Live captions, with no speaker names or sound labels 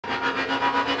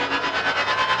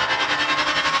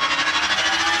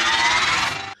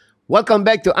Welcome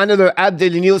back to another Habs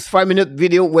Daily News 5-minute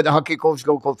video with the hockey coach,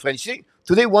 Coach Frenchy.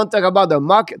 Today, we want to talk about the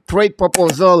mock trade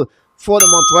proposal for the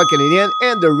Montreal Canadiens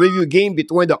and the review game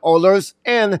between the Oilers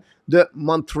and the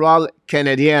Montreal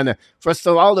Canadiens. First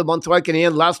of all, the Montreal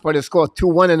Canadiens last by the score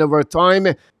 2-1 in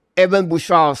overtime. Evan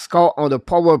Bouchard scored on the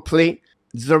power play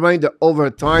during the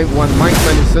overtime when Mike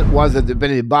Madison was at the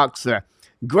penalty box.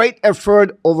 Great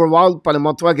effort overall by the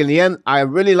Montreal Canadiens. I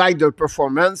really like their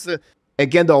performance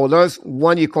against the Oilers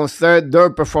when you consider their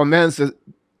performance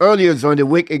earlier during the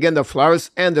week against the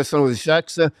Flyers and the San Jose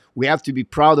Sharks. We have to be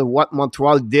proud of what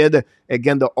Montreal did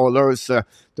against the Oilers.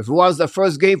 This was the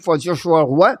first game for Joshua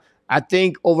Roy. I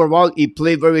think overall he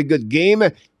played a very good game.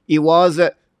 He was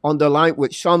on the line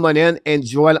with Sean Monahan and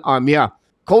Joel Armia.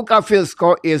 Cole Caulfield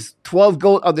scored his 12th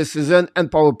goal of the season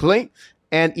and power play,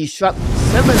 and he shot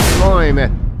 7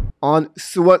 times on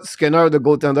Stuart Skinner, the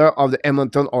goaltender of the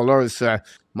Edmonton Oilers.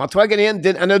 Montreal Canadiens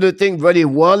did another thing very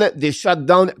well. They shut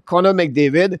down Connor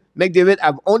McDavid. McDavid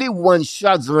have only 1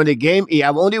 shot during the game. He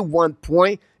have only 1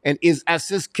 point, and his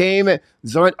assist came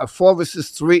during a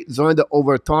 4-3 during the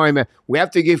overtime. We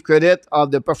have to give credit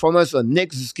of the performance of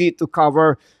Nick Suzuki to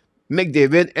cover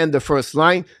McDavid and the first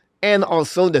line. And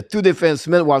also, the 2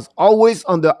 defensemen was always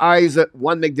on the ice.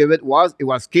 One McDavid was. It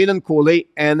was Caden Coley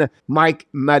and Mike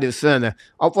Madison.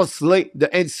 Obviously, the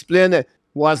indiscipline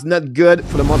was not good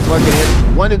for the Montreal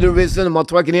Canadiens. One of the reasons the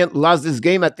Montreal Canadiens lost this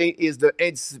game, I think, is the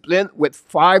indiscipline with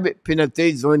 5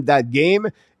 penalties during that game.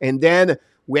 And then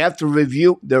we have to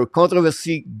review the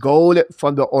controversy goal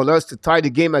from the Oilers to tie the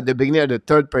game at the beginning of the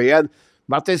 3rd period.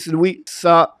 Martin Louis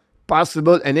saw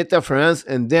possible an interference,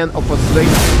 and then obviously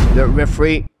the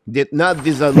referee did not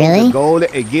disallow the goal.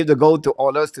 It gave the goal to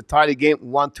Oilers to tie the game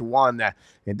 1-1.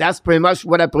 And that's pretty much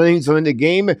what happened during the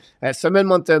game. Samuel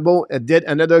Montembeault did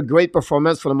another great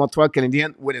performance for the Montreal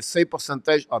Canadiens with a save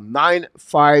percentage of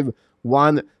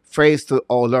 .951 face to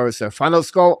Oilers. Final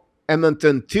score,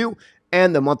 Edmonton 2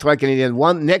 and the Montreal Canadiens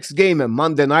 1. Next game,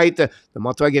 Monday night, the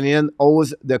Montreal Canadiens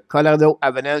hosts the Colorado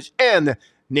Avalanche and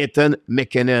Nathan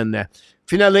MacKinnon.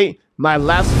 Finally, my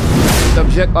last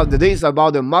subject of the day is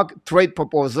about the mock trade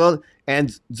proposal,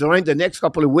 and during the next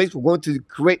couple of weeks we're going to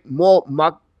create more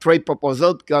mock trade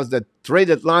proposal because the trade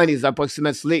deadline is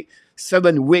approximately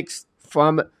 7 weeks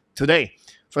from today.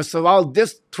 First of all,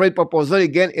 this trade proposal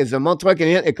again is the Montreal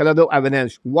Canadiens and Colorado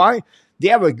Avalanche. Why? They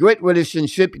have a great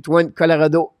relationship between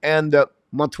Colorado and the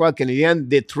Montreal Canadiens.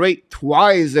 They trade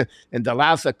twice in the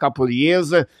last couple of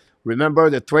years. Remember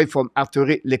the trade from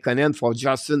Arturi Lekonen for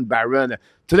Justin Barron.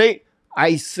 Today,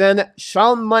 I send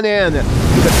Sean Monahan to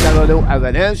the Colorado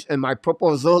Avalanche, and my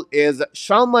proposal is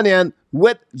Sean Monahan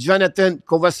with Jonathan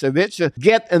Kovacevic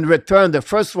get in return the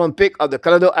 1st-round pick of the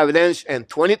Colorado Avalanche in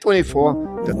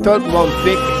 2024, the 3rd-round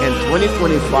pick in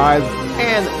 2025,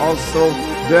 and also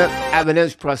the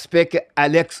Avalanche prospect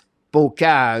Alex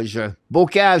Bocage.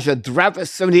 Bocage, draft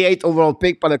 78 overall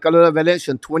pick by the Colorado Avalanche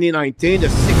in 2019, the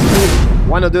 6'2",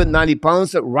 190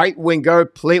 pounds, right winger,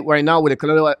 played right now with the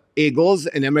Colorado Eagles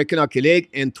in the American Hockey League.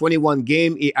 In 21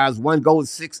 games, he has 1 goal,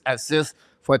 6 assists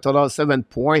for a total of 7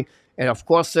 points. And of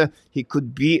course, he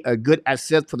could be a good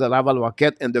asset for the Laval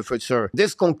Rocket in the future.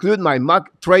 This concludes my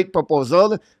mock trade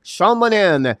proposal. Sean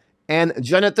Monahan and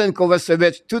Jonathan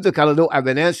Kovacevic to the Colorado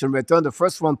Avalanche in return the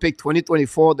 1st-round pick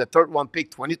 2024, the 3rd-round pick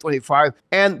 2025,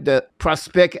 and the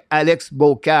prospect Alex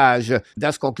Bocage.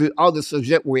 That's conclude all the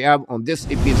subject we have on this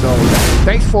episode.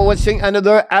 Thanks for watching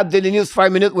another Habs Daily News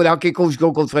 5 minutes with hockey coach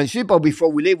Coach Frenchy. But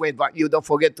before we leave, we invite you, don't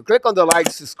forget to click on the like,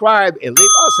 subscribe, and leave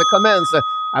us a comment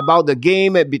about the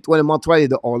game between Montreal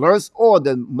and the Oilers or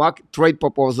the mock trade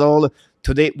proposal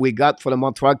today we got for the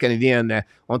Montreal Canadiens.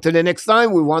 Until the next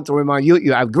time, we want to remind you,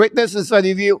 you have greatness inside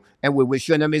of you, and we wish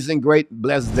you an amazing, great,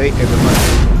 blessed day,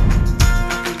 everybody.